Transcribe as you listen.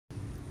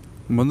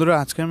বন্ধুরা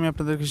আজকে আমি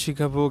আপনাদেরকে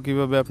শেখাবো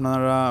কিভাবে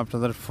আপনারা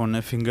আপনাদের ফোনে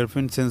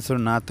ফিঙ্গারপ্রিন্ট সেন্সর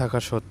না থাকা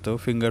সত্ত্বেও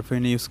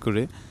ফিঙ্গারপ্রিন্ট ইউজ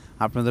করে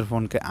আপনাদের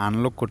ফোনকে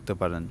আনলক করতে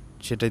পারেন।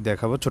 সেটাই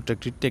দেখাবো ছোট্ট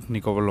একটি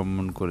টেকনিক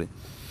অবলম্বন করে।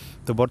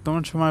 তো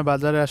বর্তমান সময়ে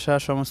বাজারে আসা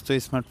সমস্ত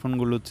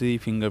স্মার্টফোনগুলোতেই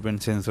ফিঙ্গারপ্রিন্ট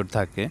সেন্সর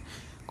থাকে,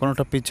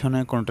 কোনোটা পিছনে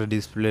কোনোটা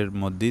ডিসপ্লের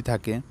মধ্যেই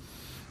থাকে।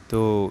 তো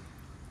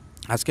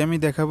আজকে আমি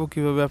দেখাবো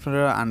কিভাবে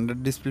আপনারা আন্ডার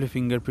ডিসপ্লে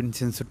ফিঙ্গারপ্রিন্ট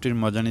সেন্সরটির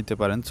মজা নিতে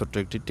পারেন ছোট্ট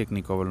একটি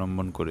টেকনিক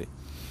অবলম্বন করে।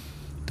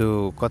 তো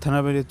কথা না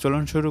বেরিয়ে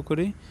চলুন শুরু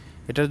করি।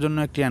 এটার জন্য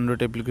একটি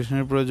অ্যান্ড্রয়েড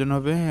অ্যাপ্লিকেশনের প্রয়োজন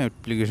হবে।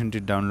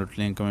 অ্যাপ্লিকেশনটির ডাউনলোড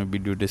লিঙ্ক আমি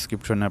ভিডিও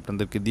ডেসক্রিপশনে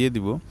আপনাদেরকে দিয়ে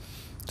দিব।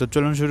 তো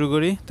চলুন শুরু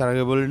করি। তার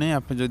আগে বলে নিই,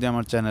 আপনি যদি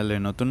আমার চ্যানেলে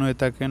নতুন হয়ে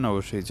থাকেন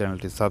অবশ্যই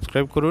চ্যানেলটি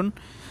সাবস্ক্রাইব করুন।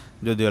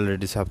 যদি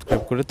অলরেডি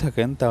সাবস্ক্রাইব করে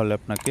থাকেন তাহলে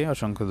আপনাকে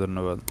অসংখ্য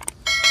ধন্যবাদ।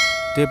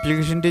 তো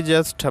অ্যাপ্লিকেশনটি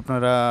জাস্ট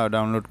আপনারা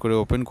ডাউনলোড করে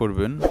ওপেন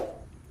করবেন।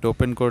 তো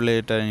ওপেন করলে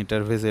এটা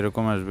ইন্টারফেস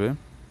এরকম আসবে।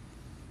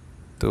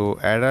 তো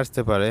অ্যাড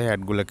আসতে পারে,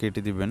 অ্যাডগুলো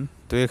কেটে দিবেন।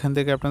 তো এখান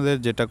থেকে আপনাদের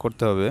যেটা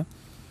করতে হবে,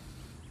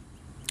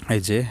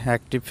 এই যে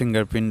অ্যাক্টিভ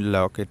ফিঙ্গারপ্রিন্ট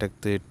লক,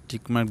 এটাতে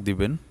টিকমার্ক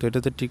দিবেন। তো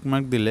এটাতে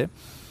টিকমার্ক দিলে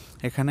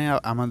এখানে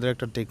আমাদের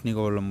একটা টেকনিক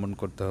অবলম্বন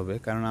করতে হবে,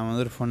 কারণ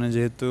আমাদের ফোনে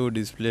যেহেতু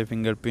ডিসপ্লে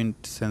ফিঙ্গারপ্রিন্ট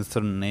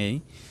সেন্সর নেই।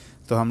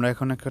 তো আমরা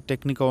এখন একটা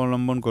টেকনিক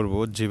অবলম্বন করব,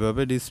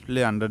 যেভাবে display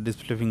under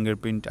display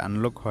fingerprint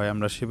unlock হয়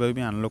আমরা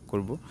সেভাবেই আনলক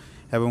করব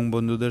এবং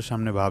বন্ধুদের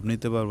সামনে ভাব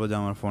নিতে পারবো যে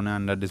আমার ফোনে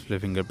আন্ডার ডিসপ্লে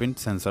ফিঙ্গারপ্রিন্ট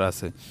সেন্সর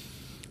আছে।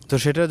 তো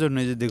সেটার জন্য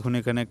যে দেখুন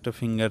এখানে একটা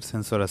ফিঙ্গার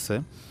সেন্সর আছে,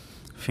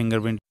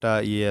 ফিঙ্গারপ্রিন্টটা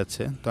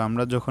আছে। তো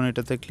আমরা যখন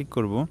এটাতে ক্লিক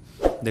করব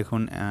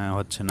দেখুন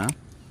হচ্ছে না।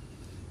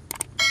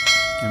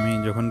 আমি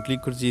যখন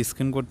ক্লিক করছি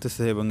স্ক্যান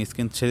করতেছে এবং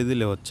স্ক্যান ছেড়ে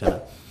দিলে হচ্ছে না।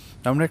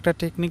 আমরা একটা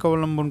টেকনিক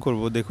অবলম্বন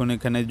করব। দেখুন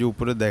এখানে যে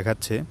উপরে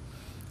দেখাচ্ছে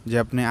যে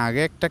আপনি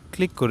আগে একটা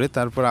ক্লিক করে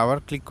তারপর আবার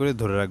ক্লিক করে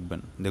ধরে রাখবেন,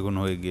 দেখুন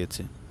হয়ে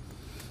গিয়েছে।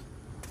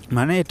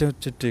 মানে এটা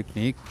হচ্ছে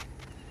টেকনিক।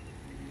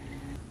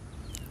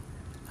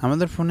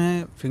 আমাদের ফোনে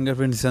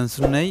ফিঙ্গারপ্রিন্ট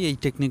সেন্সর নেই, এই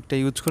টেকনিকটা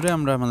ইউজ করে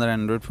আমরা আমাদের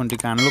অ্যান্ড্রয়েড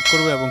ফোনটিকে আনলক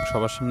করব এবং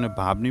সবার সামনে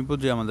ভাব নিব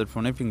যে আমাদের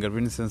ফোনে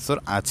ফিঙ্গারপ্রিন্ট সেন্সর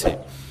আছে।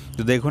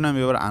 তো দেখুন আমি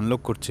এবার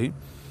আনলক করছি।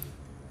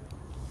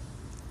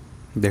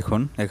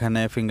 দেখুন এখানে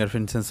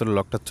ফিঙ্গারপ্রিন্ট সেন্সর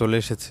লকটা চলে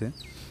এসেছে।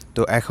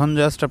 তো এখন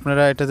জাস্ট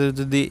আপনারা এটাতে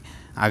যদি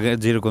আগে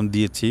যেরকম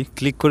দিয়েছি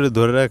ক্লিক করে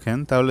ধরে রাখেন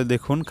তাহলে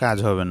দেখুন কাজ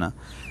হবে না।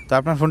 তো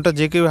আপনার ফোনটা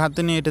যে কেউ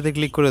হাতে নিয়ে এটাতে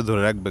ক্লিক করে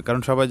ধরে রাখবে,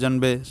 কারণ সবাই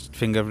জানবে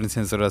ফিঙ্গারপ্রিন্ট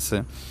সেন্সর আছে।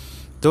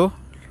 তো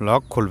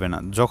লক খুলবে না।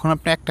 যখন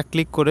আপনি একটা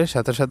ক্লিক করে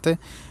সাথে সাথে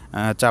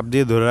চাপ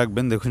দিয়ে ধরে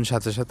রাখবেন, দেখুন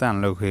সাথে সাথে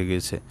আনলক হয়ে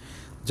গিয়েছে।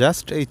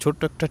 জাস্ট এই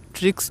ছোট্ট একটা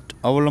ট্রিক্স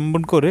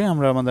অবলম্বন করে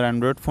আমরা আমাদের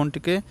অ্যান্ড্রয়েড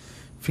ফোনটিকে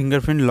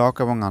ফিঙ্গারপ্রিন্ট লক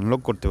এবং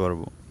আনলক করতে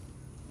পারবো।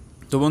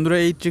 তো বন্ধুরা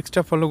এই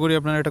ট্রিক্সটা ফলো করে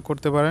আপনারা এটা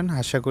করতে পারেন।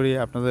 আশা করি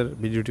আপনাদের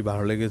ভিডিওটি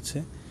ভালো লেগেছে।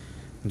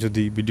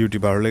 যদি ভিডিওটি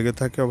ভালো লেগে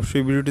থাকে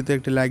অবশ্যই ভিডিওটিতে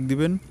একটি লাইক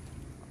দিবেন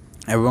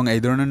এবং এই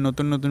ধরনের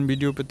নতুন নতুন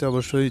ভিডিও পেতে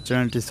অবশ্যই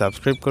চ্যানেলটি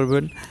সাবস্ক্রাইব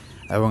করবেন।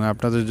 এবং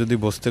আপনাদের যদি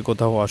বুঝতে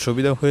কোথাও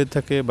অসুবিধা হয়ে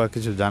থাকে বা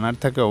কিছু জানার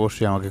থাকে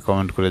অবশ্যই আমাকে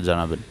কমেন্ট করে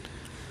জানাবেন।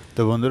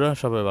 তো বন্ধুরা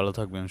সবাই ভালো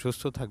থাকবেন,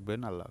 সুস্থ থাকবেন।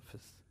 আল্লাহ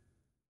হাফেজ।